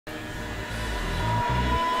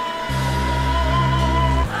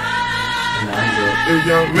If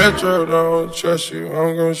young Metro don't trust you,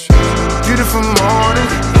 I'm gon' shoot you. Beautiful morning,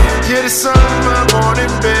 yeah, the sun in my morning,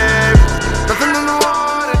 babe. Nothing in the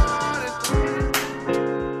water.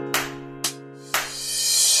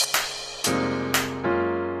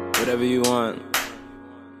 Whatever you want,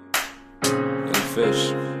 and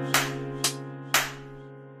fish.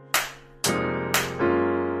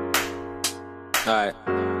 Alright,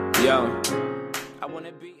 yo. I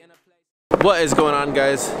wanna be in a place. What is going on,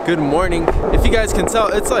 guys? Good morning. If you guys can tell,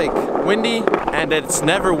 it's like windy, and it's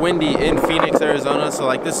never windy in Phoenix, Arizona. So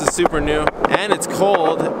like this is super new, and it's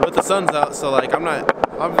cold, but the sun's out. So like I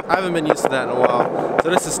haven't been used to that in a while. So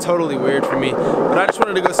this is totally weird for me. But I just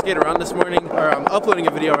wanted to go skate around this morning, or I'm uploading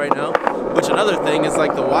a video right now. Which another thing is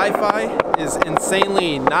like the Wi-Fi is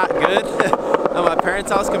insanely not good at my parents'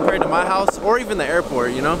 house compared to my house, or even the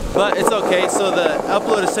airport, you know? But it's okay. So the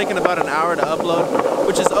upload is taking about an hour to upload,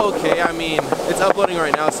 which is okay. I mean, it's uploading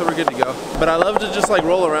right now, so we're good to go. But I love to just like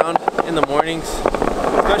roll around in the mornings,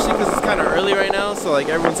 especially because it's kind of early right now. So like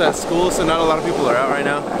everyone's at school, so not a lot of people are out right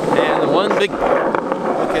now. And the one big,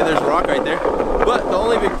 okay, there's a rock right there. But the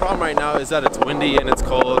only big problem right now is that it's windy and it's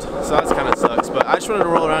cold, so that kind of sucks. But I just wanted to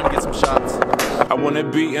roll around and get some shots. I wanna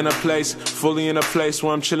be in a place, fully in a place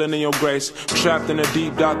where I'm chilling in your grace. Trapped in a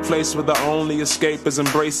deep dark place where the only escape is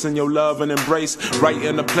embracing your love and embrace. Right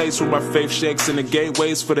in a place where my faith shakes and the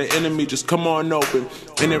gateways for the enemy just come on open.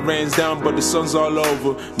 And it rains down but the sun's all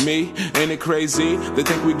over me. Ain't it crazy? They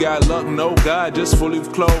think we got luck, no God, just full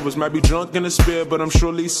of clovers. Might be drunk in the spirit but I'm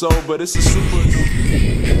surely sober. This is super.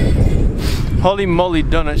 Holy moly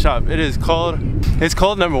donut shop. It is cold. It's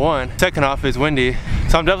cold, number one. Second off, it's windy.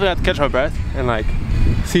 So I'm definitely gonna have to catch my breath and like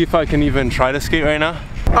see if I can even try to skate right now.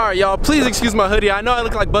 Alright y'all, please excuse my hoodie. I know I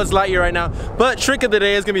look like Buzz Lightyear right now, but trick of the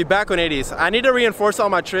day is gonna be back 180s. I need to reinforce all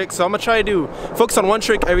my tricks, so I'm gonna try to focus on one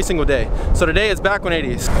trick every single day. So today is back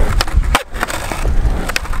 180s.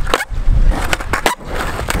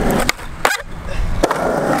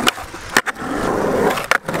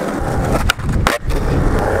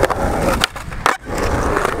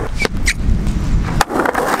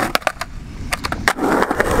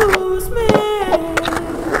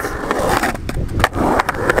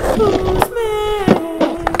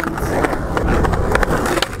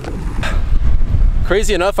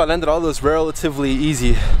 Crazy enough, I landed all those relatively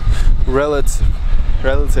easy relatives,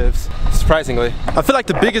 surprisingly. I feel like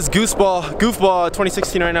the biggest goofball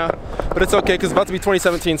 2016 right now, but it's okay because it's about to be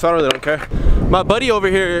 2017, so I really don't care. My buddy over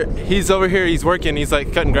here, he's working, he's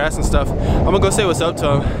like cutting grass and stuff. I'm gonna go say what's up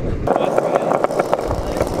to him.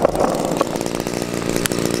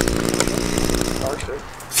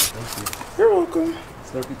 You're welcome.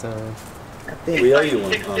 Slurpee time. We owe you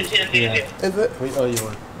one. Yeah. Is it? We owe you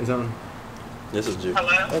one. It's on. This is Jude.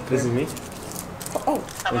 Hello? Okay. This is me. Oh.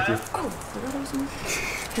 Thank you. Oh, I forgot it was me.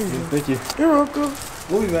 Thank you. You're welcome.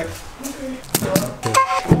 We'll be back.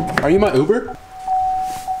 Okay. Are you my Uber?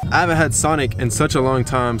 I haven't had Sonic in such a long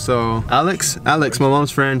time, so Alex, my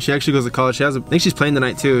mom's friend, she actually goes to college. I think she's playing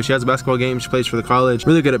tonight too. She has a basketball game, she plays for the college.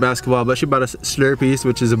 Really good at basketball, but she bought us Slurpees,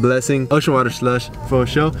 which is a blessing. Ocean water slush for a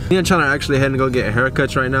show. Me and Chana are actually heading to go get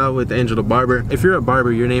haircuts right now with Angel the barber. If you're a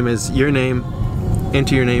barber, your name is your name.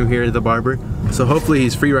 Enter your name here, the barber. So hopefully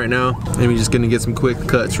he's free right now, and we're just gonna get some quick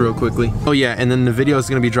cuts real quickly. Oh yeah, and then the video is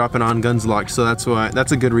gonna be dropping on DREADLOCK, so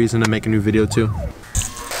that's a good reason to make a new video too.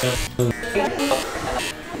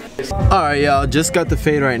 Alright y'all, just got the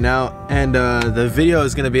fade right now, and the video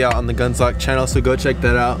is gonna be out on the DREADLOCK channel, so go check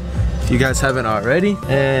that out if you guys haven't already.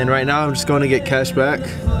 And right now I'm just going to get cash back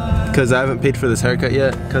because I haven't paid for this haircut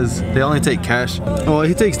yet, because they only take cash. Well,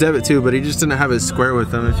 he takes debit too, but he just didn't have his square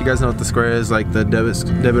with him. If you guys know what the square is, like the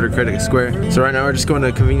debit or credit square. So right now we're just going to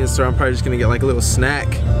a convenience store. I'm probably just gonna get like a little snack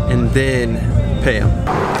and then pay him.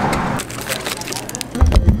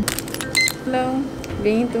 Hello,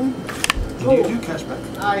 Gunther. Do you do cash back?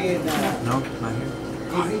 No, not here.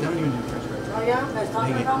 Oh, they don't even do cash back. Oh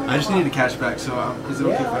yeah? I just needed a cash back, so is it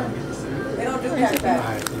okay if I can get this there? They don't do cash back.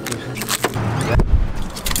 Alright, thank you.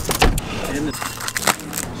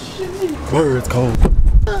 Word, it's cold.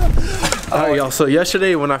 Alright y'all, so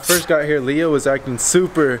yesterday when I first got here, Leah was acting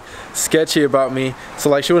super sketchy about me. So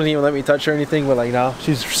like she wouldn't even let me touch her or anything, but like now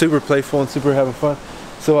she's super playful and super having fun.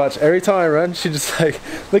 So watch, every time I run, she just like,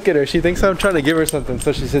 look at her, she thinks I'm trying to give her something,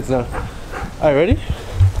 so she sits down. Alright, ready?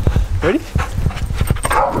 Ready?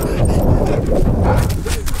 Oh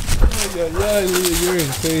yeah, Leah, you're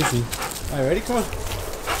crazy. Alright, ready? Come on.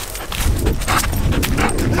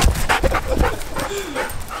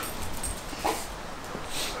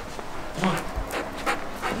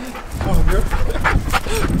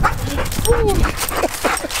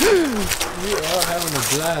 You are having a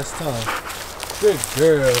blast, huh? Good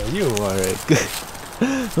girl, you are it. Good.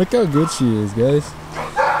 Look how good she is, guys.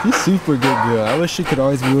 She's super good girl. I wish she could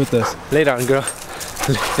always be with us. Lay down, girl.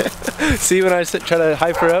 See, when I try to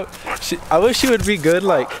hype her up, I wish she would be good,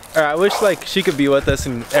 like, or I wish like she could be with us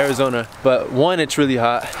in Arizona. But one, it's really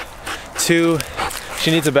hot. Two, she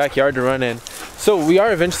needs a backyard to run in. So we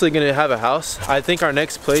are eventually gonna have a house. I think our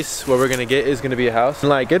next place where we're gonna get is gonna be a house. And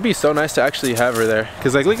like, it'd be so nice to actually have her there.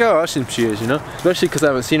 Cause like, look how awesome she is, you know? Especially cause I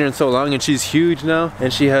haven't seen her in so long, and she's huge now.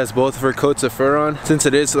 And she has both of her coats of fur on. Since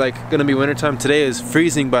it is like gonna be wintertime, today is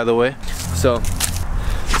freezing, by the way. So,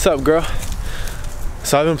 what's up, girl?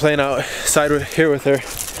 So I've been playing outside here with her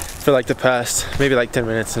for like the past maybe like 10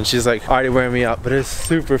 minutes, and she's like already wearing me out, but it's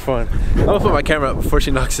super fun. I'm gonna put my camera up before she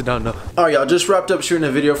knocks it down though. Alright, y'all, just wrapped up shooting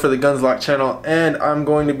a video for the DREADLOCK channel, and I'm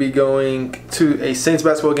going to be going to a Saints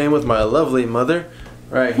basketball game with my lovely mother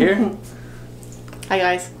right here. Hi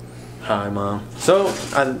guys. Hi, Mom. So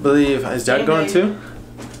I believe, is Dad going too?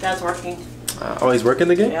 Dad's working. Oh, he's working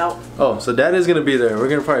the game? Yep. Oh, so Dad is gonna be there. We're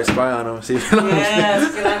gonna probably spy on him, see if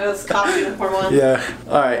Yes, get out of this cop uniform one. Yeah.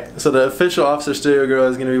 Alright, so the official Officer Studio girl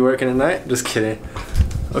is gonna be working tonight. Just kidding.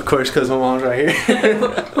 Of course, because my mom's right here.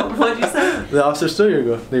 What'd you say? The Officer Studio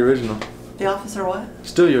girl, the original. The officer what?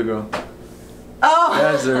 Studio girl. Oh!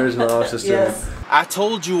 That's the original Officer Studio. Yes. I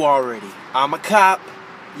told you already. I'm a cop.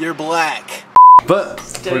 You're black. But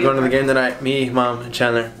we're going to the game tonight. Me, Mom, and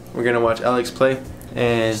Chandler. We're gonna watch Alex play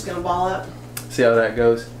and Just gonna ball up. see how that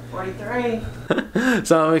goes. 43.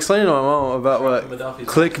 So I'm explaining to my mom about what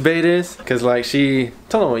clickbait is, because like she,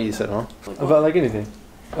 tell them what you said, Mom. About like anything.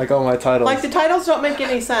 Like all my titles. Like the titles don't make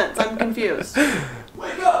any sense. I'm confused.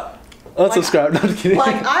 Wake up! Unsubscribe, not kidding.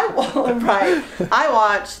 Like I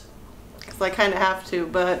watch because I kind of have to,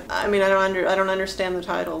 but I mean I don't understand the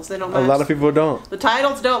titles. They don't match. A lot of people don't. The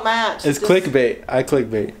titles don't match. It's clickbait. I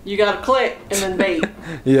clickbait. You gotta click and then bait.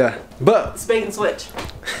 Yeah, but It's bait and switch.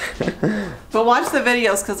 But watch the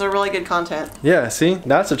videos because they're really good content. yeah, see,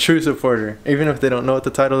 that's a true supporter. Even if they don't know what the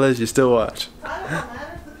title is, you still watch. Title don't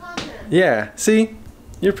matter, it's the content. Yeah, see,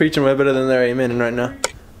 you're preaching way better than they're amening right now.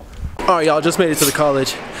 All right, y'all, just made it to the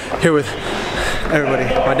college here with everybody.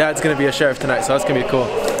 My dad's gonna be a sheriff tonight, so that's gonna be cool.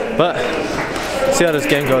 But see how this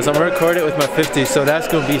game goes. I'm gonna record it with my 50, so that's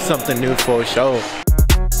gonna be something new for sure.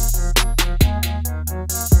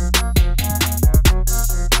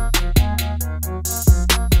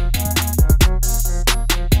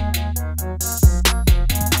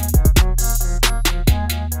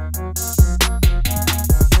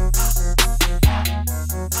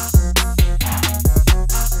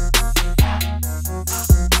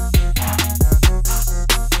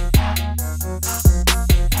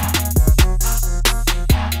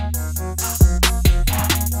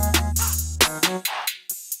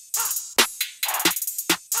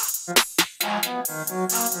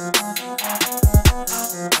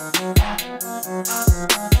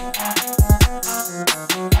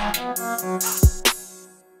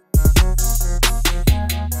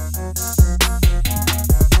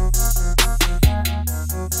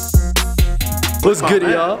 What's good,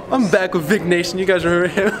 y'all? I'm back with Vic Nation. You guys remember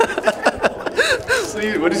him?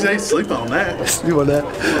 What did you say? Sleep on that. Sleep on that.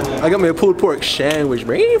 I got me a pulled pork sandwich,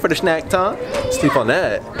 ready for the snack time. Sleep on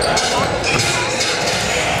that.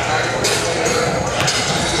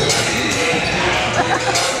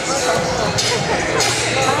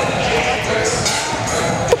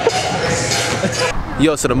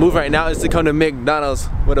 Yo, so the move right now is to come to McDonald's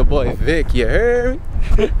with a boy Vic, you heard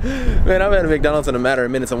me? Man, I've had a McDonald's in a matter of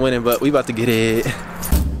minutes. I'm winning, but we about to get it.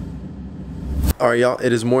 Alright, y'all,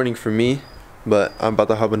 it is morning for me, but I'm about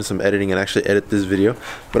to hop into some editing and actually edit this video.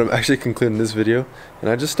 But I'm actually concluding this video, and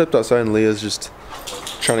I just stepped outside and Leah's just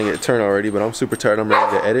trying to get a turn already, but I'm super tired. I'm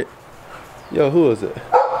ready to edit. Yo, who is it?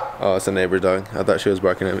 Oh, it's a neighbor dog. I thought she was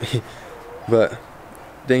barking at me. But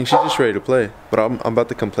dang, she's just ready to play. But I'm about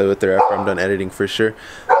to come play with her after I'm done editing for sure.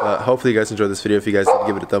 Hopefully you guys enjoyed this video. If you guys did,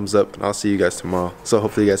 give it a thumbs up, and I'll see you guys tomorrow. So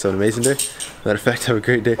hopefully you guys have an amazing day. Matter of fact, have a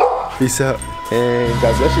great day. Peace out, and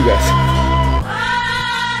God bless you guys.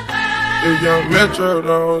 If young Metro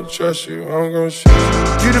don't trust you, I'm gonna shoot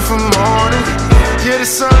you. Beautiful morning, yeah, the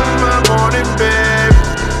sun in my morning bed.